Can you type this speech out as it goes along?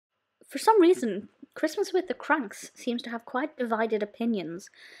For some reason, Christmas with the Kranks seems to have quite divided opinions.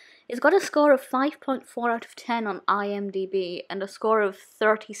 It's got a score of 5.4 out of 10 on IMDb and a score of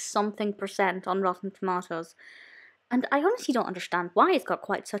 30-something% on Rotten Tomatoes. And I honestly don't understand why it's got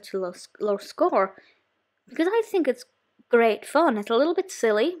quite such a low score, because I think it's great fun. It's a little bit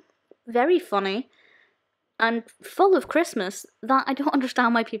silly, very funny, and full of Christmas, that I don't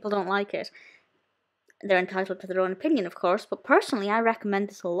understand why people don't like it. They're entitled to their own opinion, of course, but personally I recommend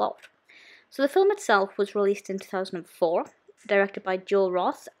this a lot. So the film itself was released in 2004, directed by Joe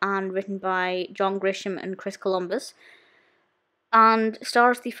Roth and written by John Grisham and Chris Columbus, and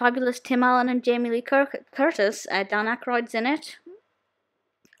stars the fabulous Tim Allen and Jamie Lee Curtis. Dan Aykroyd's in it,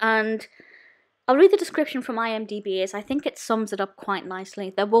 and I'll read the description from IMDb as I think it sums it up quite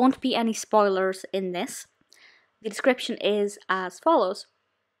nicely. There won't be any spoilers in this. The description is as follows.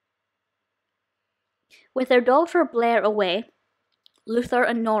 With their daughter Blair away, Luther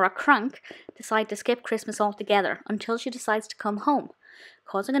and Nora Krank decide to skip Christmas altogether until she decides to come home,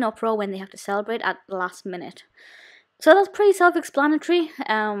 causing an uproar when they have to celebrate at the last minute. So that's pretty self-explanatory.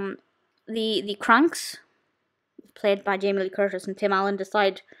 The Kranks, played by Jamie Lee Curtis and Tim Allen,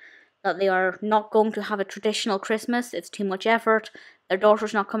 decide that they are not going to have a traditional Christmas. It's too much effort. Their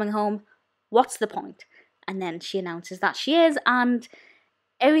daughter's not coming home. What's the point? And then she announces that she is, and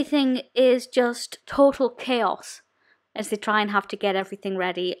everything is just total chaos as they try and have to get everything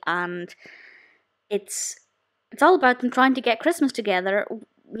ready, and it's all about them trying to get Christmas together,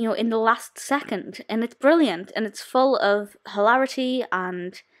 you know, in the last second, and it's brilliant, and it's full of hilarity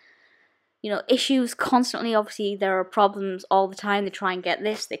and, you know, issues constantly. Obviously, there are problems all the time. They try and get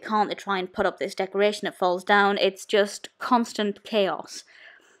this, they can't, they try and put up this decoration, it falls down. It's just constant chaos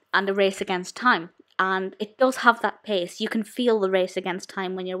and a race against time, and it does have that pace. You can feel the race against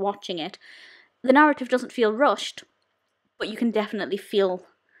time when you're watching it. The narrative doesn't feel rushed, but you can definitely feel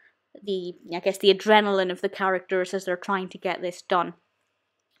the adrenaline of the characters as they're trying to get this done.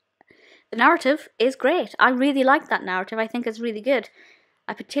 The narrative is great. I really like that narrative. I think it's really good.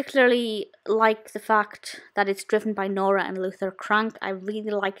 I particularly like the fact that it's driven by Nora and Luther Krank. I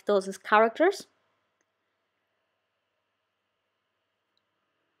really like those as characters.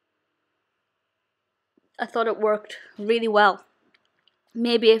 I thought it worked really well.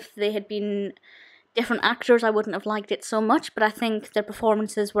 Maybe if they had been different actors, I wouldn't have liked it so much, but I think their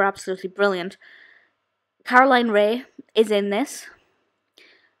performances were absolutely brilliant. Caroline Rhea is in this.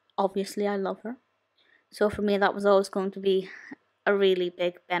 Obviously, I love her. So for me, that was always going to be a really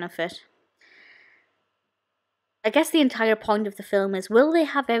big benefit. I guess the entire point of the film is, will they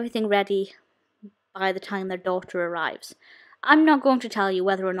have everything ready by the time their daughter arrives? I'm not going to tell you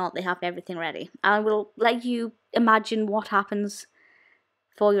whether or not they have everything ready. I will let you imagine what happens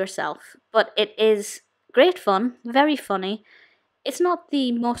for yourself. But it is great fun, very funny. It's not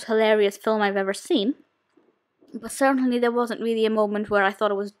the most hilarious film I've ever seen, but certainly there wasn't really a moment where I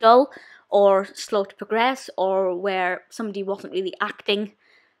thought it was dull or slow to progress, or where somebody wasn't really acting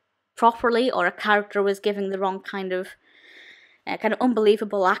properly, or a character was giving the wrong kind of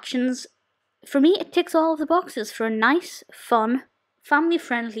unbelievable actions. For me, it ticks all of the boxes for a nice, fun,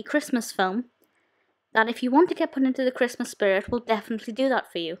 family-friendly Christmas film that, if you want to get put into the Christmas spirit, will definitely do that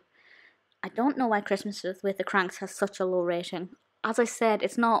for you. I don't know why Christmas with the Kranks has such a low rating. As I said,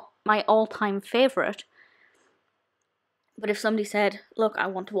 it's not my all-time favourite. But if somebody said, look, I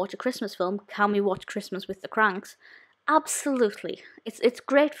want to watch a Christmas film, can we watch Christmas with the Kranks? Absolutely. It's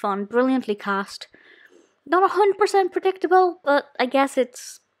great fun, brilliantly cast. Not 100% predictable, but I guess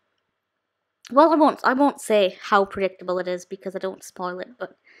it's... Well, I won't say how predictable it is because I don't want to spoil it,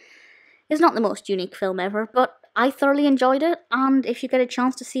 but it's not the most unique film ever, but I thoroughly enjoyed it, and if you get a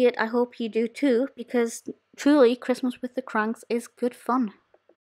chance to see it, I hope you do too, because truly, Christmas with the Kranks is good fun.